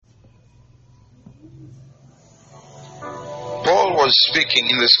was speaking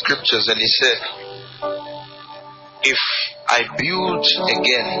in the scriptures and he said, if I build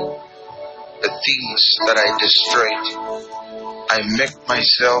again the things that I destroyed, I make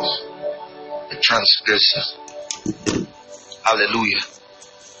myself a transgressor. Hallelujah.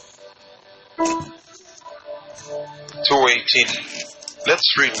 2:18.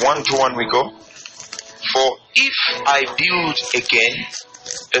 Let's read 1-1 we go. For if I build again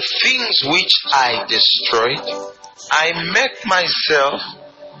the things which I destroyed, I make myself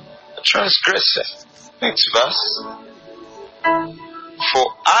a transgressor. Next verse. For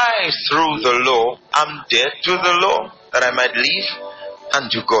I through the law am dead to the law, that I might live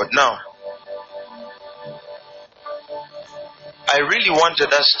unto God. Now, I really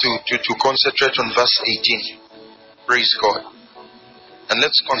wanted us to concentrate on verse 18. Praise God. And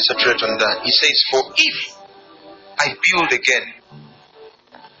let's concentrate on that. He says, for if I build again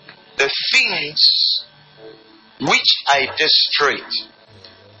the things which I destroyed,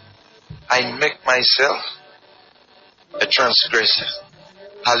 I make myself a transgressor.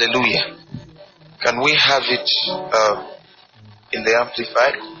 Hallelujah. Can we have it in the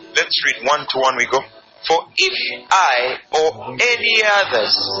Amplified? Let's read 1-1 we go. For if I or any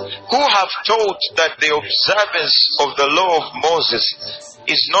others who have taught that the observance of the law of Moses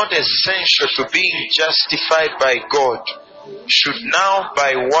is not essential to being justified by God, should now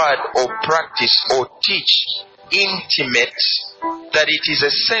by word or practice or teach intimate that it is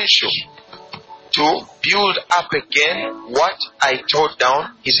essential to build up again what I tore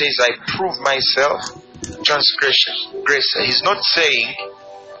down, he says, I prove myself transgressor. He's not saying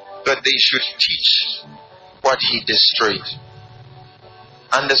that they should teach what he destroyed.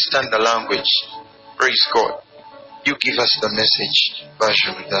 Understand the language. Praise God. You give us the message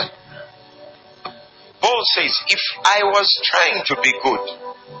version of that. Paul says, if I was trying to be good,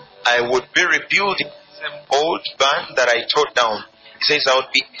 I would be rebuilding the same old band that I tore down. He says I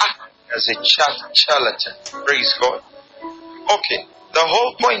would be acting as a charlatan. Praise God. Okay. The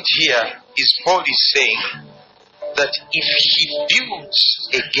whole point here is Paul is saying that if he builds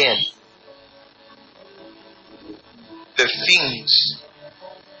again the things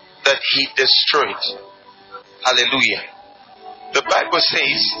that he destroyed, hallelujah. The Bible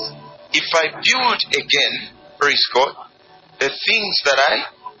says, if I build again, praise God, the things that I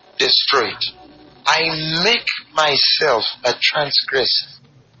destroyed, I make myself a transgressor.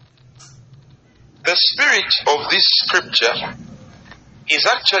 The spirit of this scripture is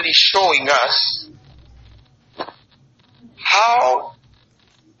actually showing us how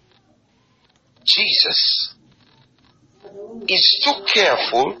Jesus is too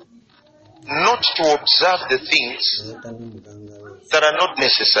careful not to observe the things that are not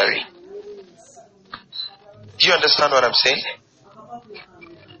necessary. Do you understand what I'm saying?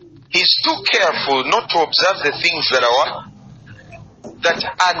 He's too careful not to observe the things that are what? That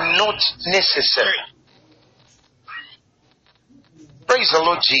are not necessary. Praise the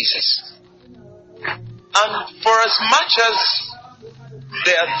Lord Jesus. And for as much as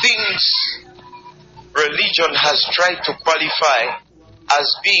there are things religion has tried to qualify as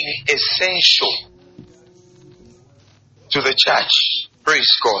being essential to the church, praise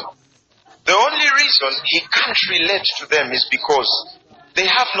God, the only reason he can't relate to them is because they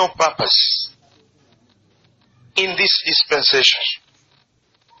have no purpose in this dispensation.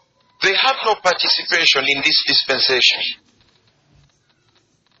 They have no participation in this dispensation.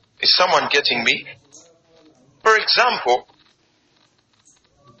 Is someone getting me? For example,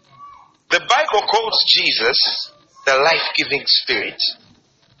 the Bible calls Jesus the life-giving Spirit.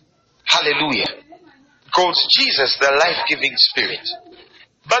 Hallelujah. It calls Jesus the life-giving Spirit.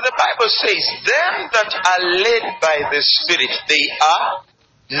 But the Bible says, them that are led by the Spirit, they are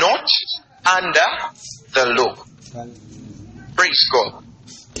not under the law. Praise God.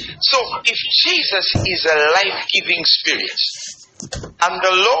 So, if Jesus is a life-giving Spirit, and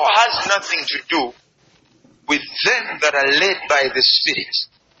the law has nothing to do with them that are led by the Spirit,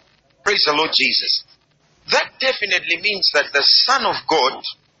 praise the Lord Jesus, that definitely means that the Son of God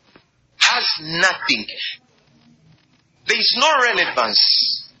has nothing. There is no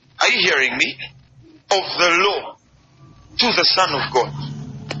relevance, are you hearing me, of the law to the Son of God.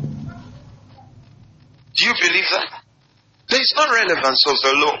 Do you believe that? There is no relevance of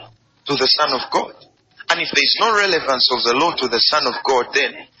the law to the Son of God. And if there is no relevance of the law to the Son of God,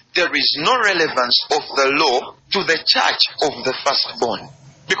 then there is no relevance of the law to the church of the firstborn.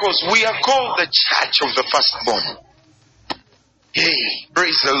 Because we are called the church of the firstborn. Hey,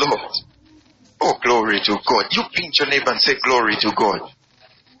 praise the Lord. Oh, glory to God. You pinch your neighbor and say glory to God.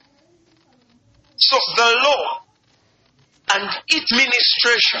 So the law and its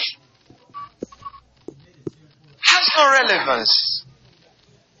ministration has no relevance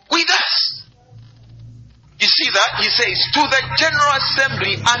with us. You see that? He says, to the general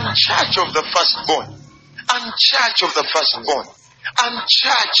assembly and church of the firstborn, and church of the firstborn, and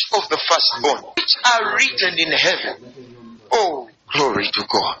church of the firstborn, which are written in heaven. Oh, glory to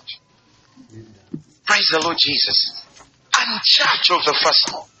God. Praise the Lord Jesus. And church of the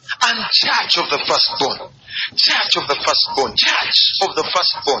firstborn, and church of the firstborn, church of the firstborn, church of the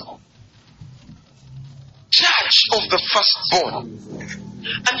firstborn, church of the firstborn.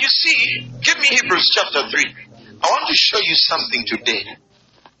 And you see, give me Hebrews chapter 3. I want to show you something today.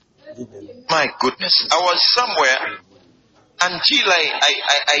 My goodness, I was somewhere until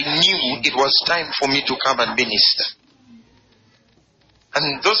I knew it was time for me to come and minister.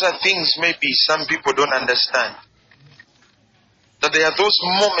 And those are things maybe some people don't understand. That there are those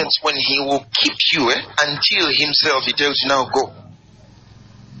moments when he will keep you until himself he tells you, now go.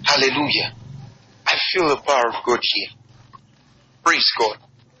 Hallelujah. I feel the power of God here. Praise God.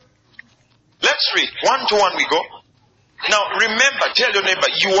 Let's read. 1 to 1 we go. Now remember, tell your neighbor,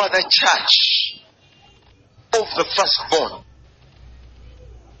 you are the church of the firstborn.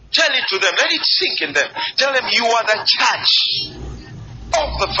 Tell it to them. Let it sink in them. Tell them you are the church of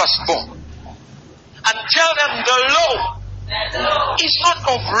the firstborn. And tell them the law is not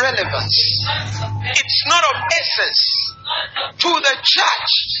of relevance. It's not of essence to the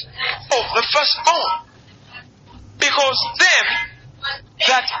church of the firstborn. Because them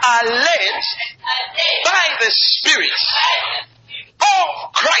that are led by the Spirit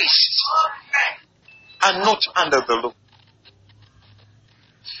of Christ are not under the law.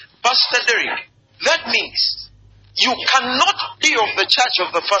 Pastor Derek, that means you cannot be of the church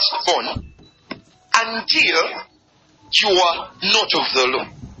of the firstborn until you are not of the law.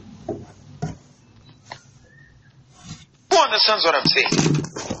 Who understands what I'm saying?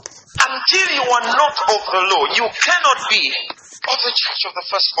 Until you are not of the law, you cannot be of the church of the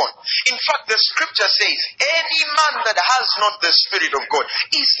firstborn. In fact, the scripture says, any man that has not the Spirit of God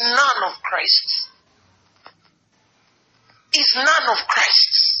is none of Christ. Is none of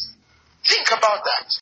Christ. Think about that.